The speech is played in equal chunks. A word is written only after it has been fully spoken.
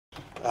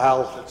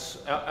Al? It's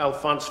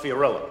Alphonse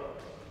Fiorello.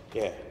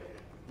 Yeah.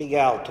 Big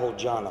Al told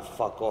John to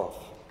fuck off.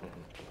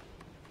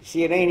 You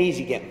see, it ain't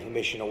easy getting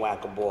permission to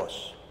whack a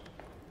boss.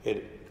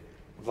 It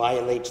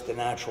violates the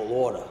natural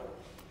order.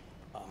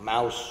 A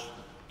mouse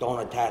don't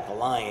attack a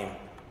lion.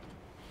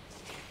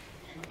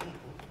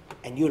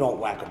 And you don't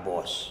whack a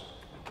boss.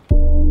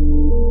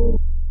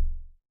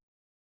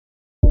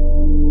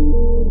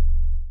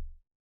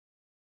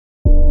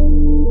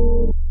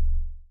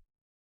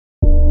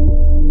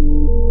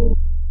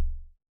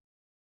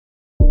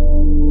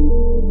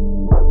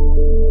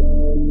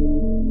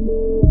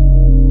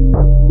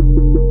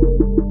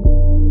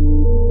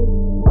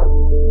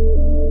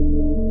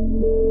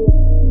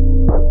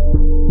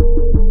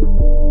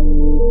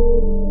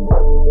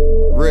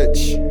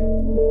 Rich,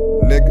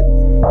 nigga,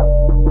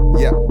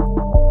 yeah.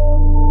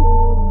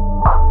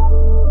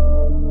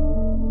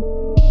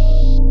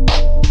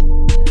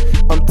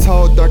 I'm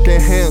tall, dark,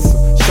 and handsome.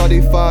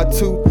 Shawty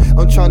 5'2".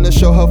 I'm tryna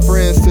show her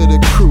friends to the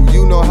crew.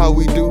 You know how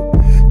we do.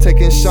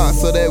 Taking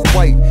shots of that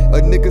white,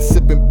 a nigga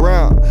sipping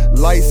brown.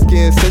 Light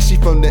skin, says she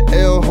from the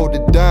L, hold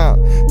it down.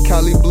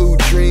 Cali blue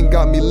dream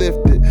got me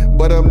lifted,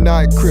 but I'm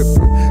not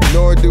crippled.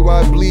 Nor do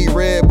I bleed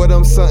red, but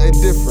I'm something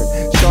different.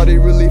 Shawty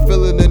really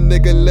feeling a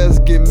nigga, let's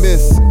get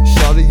missing.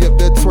 Shawty up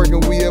there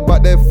twerking, we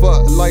about that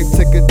fuck life.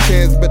 Take a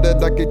chance, better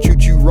I can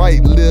treat you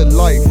right, live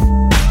life.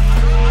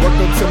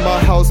 Welcome to my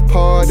house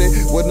party,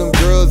 with them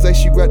girls, they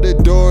shoot at the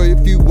door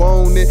if you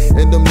want it.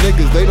 And them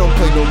niggas, they don't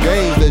play no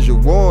games, there's your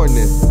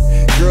warning.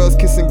 Girls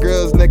kissing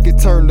girls naked,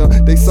 turn up,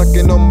 they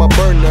sucking on my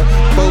burner.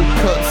 4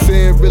 cups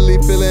in, really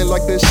feeling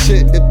like this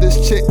shit. If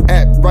this chick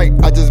act right,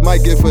 I just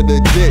might give her the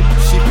dick.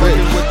 She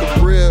fucking with the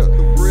real,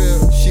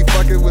 she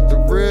fucking with the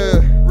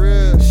real.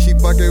 She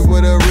fucking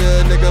with a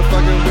real nigga,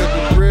 fucking with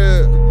the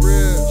real.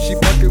 She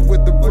fucking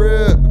with the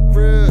real,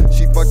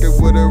 she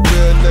fucking with a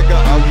real nigga.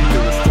 All we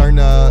do is turn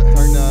up,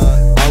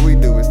 all we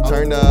do is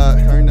turn up.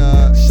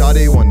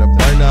 Shawty wanna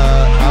burn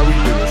up, all we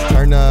do is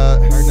turn up.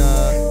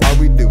 All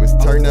we do is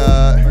turn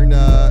up,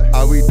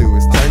 all we do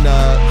is turn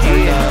up,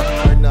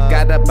 turn up.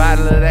 Got a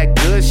bottle of that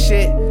good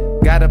shit,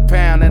 got a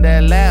pound of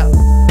that loud.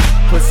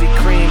 Pussy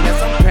cream,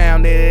 that's I'm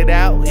pounding it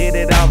out. Hit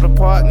it off the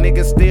park,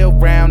 niggas still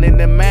round in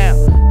the mouth.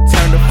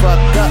 Turn the fuck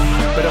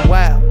up, but I'm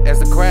wild as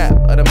the crowd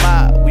of the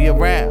mob. We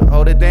around,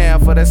 hold it down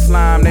for that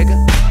slime, nigga.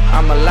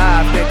 I'm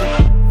alive,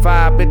 nigga.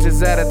 5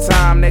 bitches at a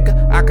time,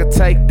 nigga. I could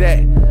take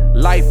that.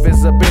 Life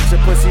is a bitch, a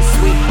pussy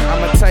sweet.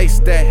 I'ma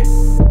taste that.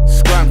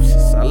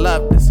 Scrumptious, I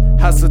love this.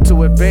 Hustle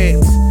to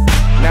advance.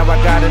 Now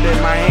I got it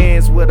in my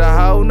hands with a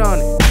hold on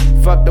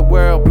it. Fuck the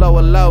world, blow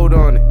a load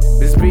on it.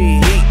 This be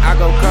heat, I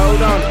go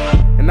cold on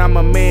it. And I'm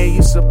a man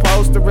you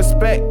supposed to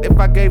respect. If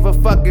I gave a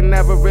fuck and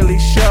never really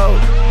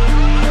showed.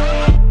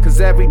 Cause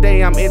every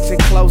day I'm inching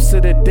closer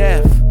to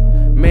death.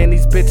 Man,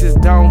 these bitches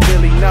don't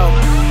really know.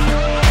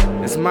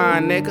 It's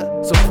mine,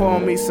 nigga, so pour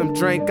me some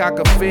drink I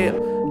can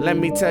feel. Let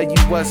me tell you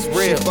what's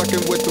real. She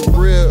fucking with the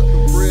real,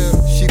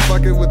 she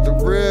fucking with the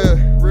real.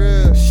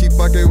 She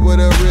fucking with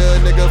a real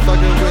nigga,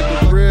 fucking with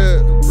the real.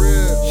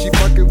 She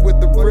fucking with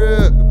the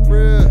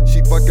real,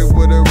 she fucking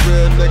with a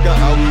real nigga.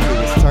 All we do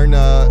is turn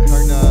up,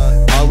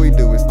 all we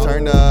do is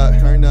turn up.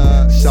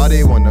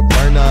 Shawty wanna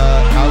burn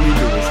up, all we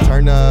do is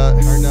turn up.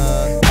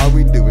 All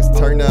we do is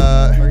turn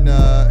up,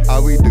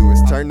 all we do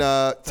is turn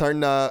up,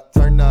 turn up,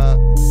 turn up.